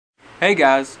Hey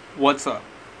guys, what's up?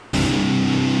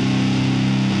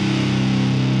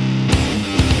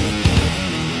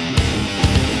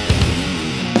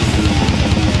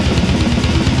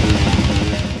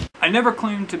 I never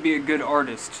claimed to be a good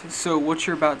artist, so what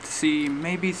you're about to see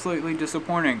may be slightly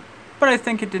disappointing, but I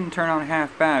think it didn't turn out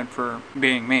half bad for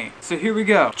being me. So here we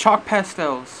go, Chalk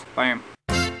Pastels by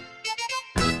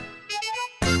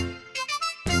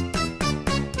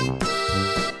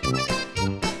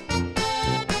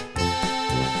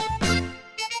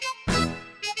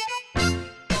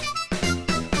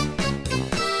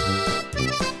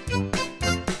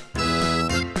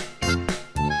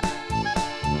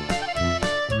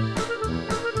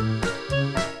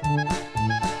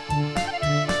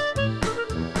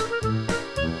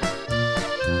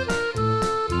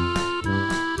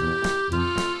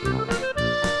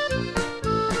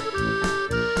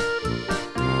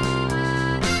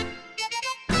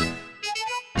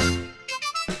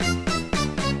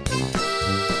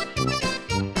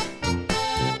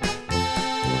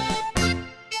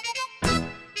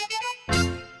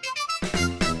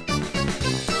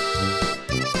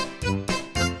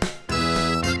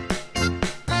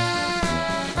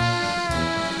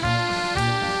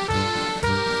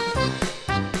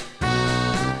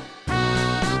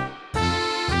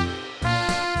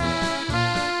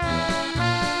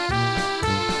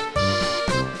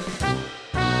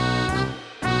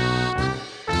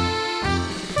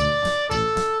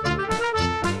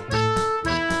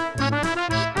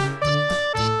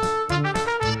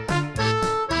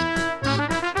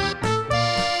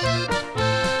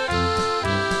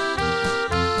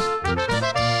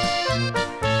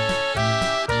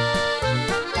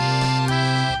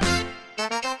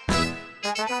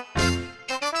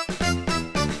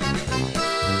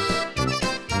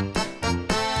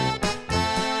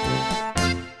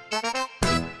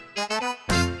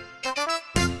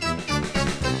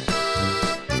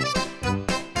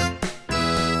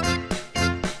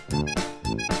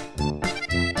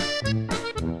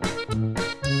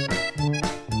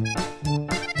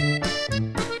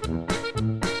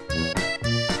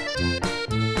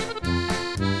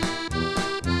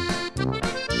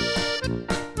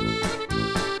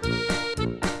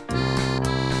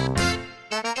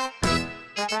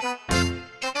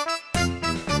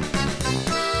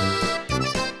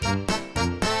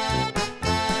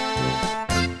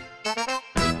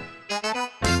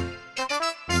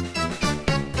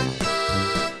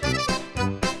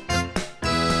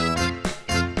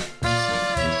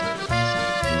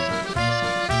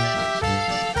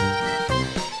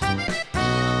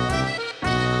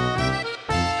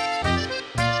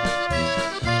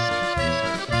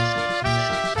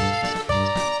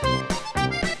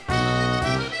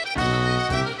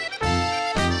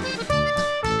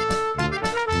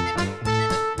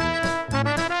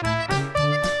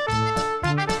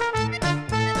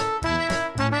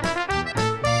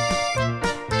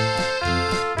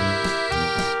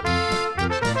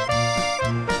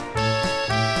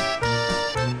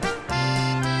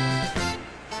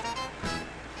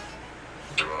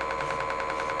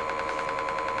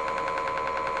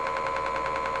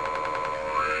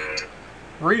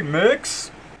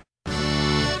Remix.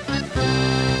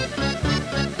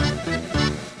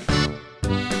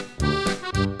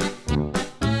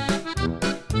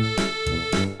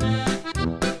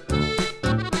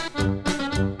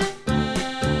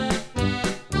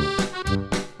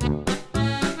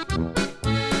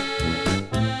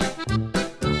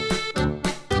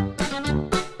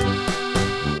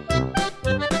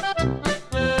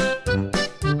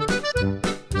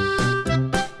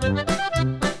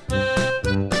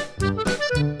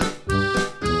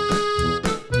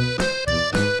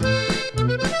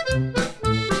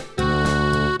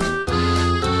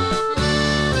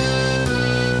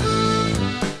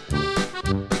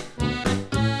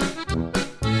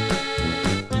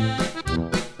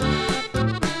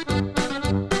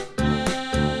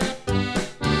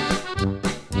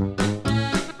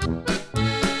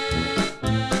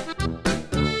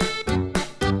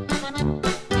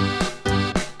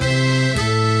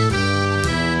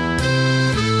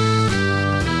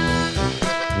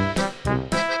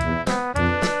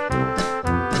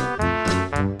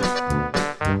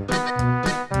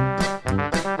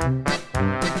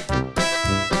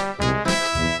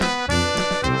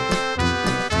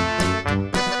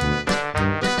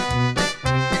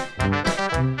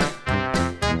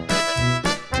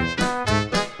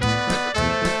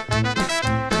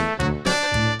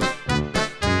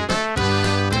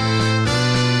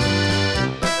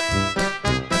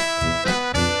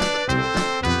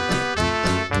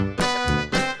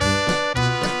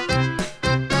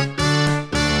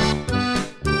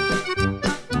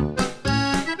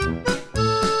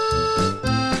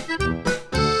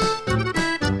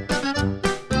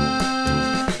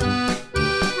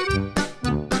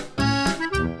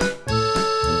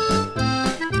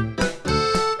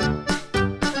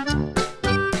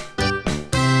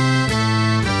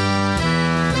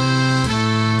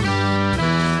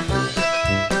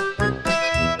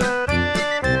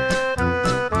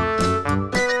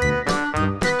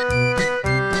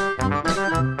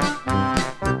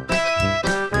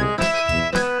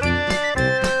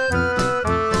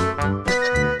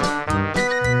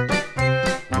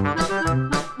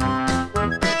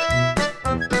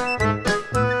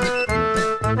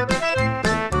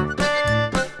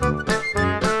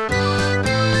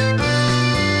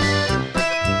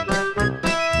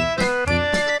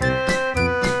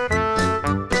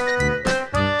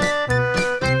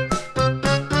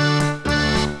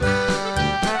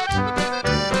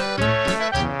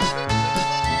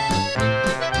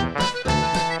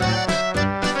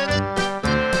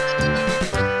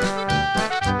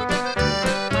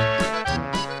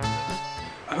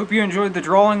 hope you enjoyed the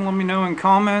drawing. Let me know in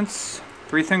comments.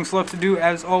 3 things left to do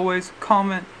as always: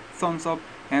 comment, thumbs up,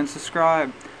 and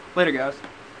subscribe. Later, guys.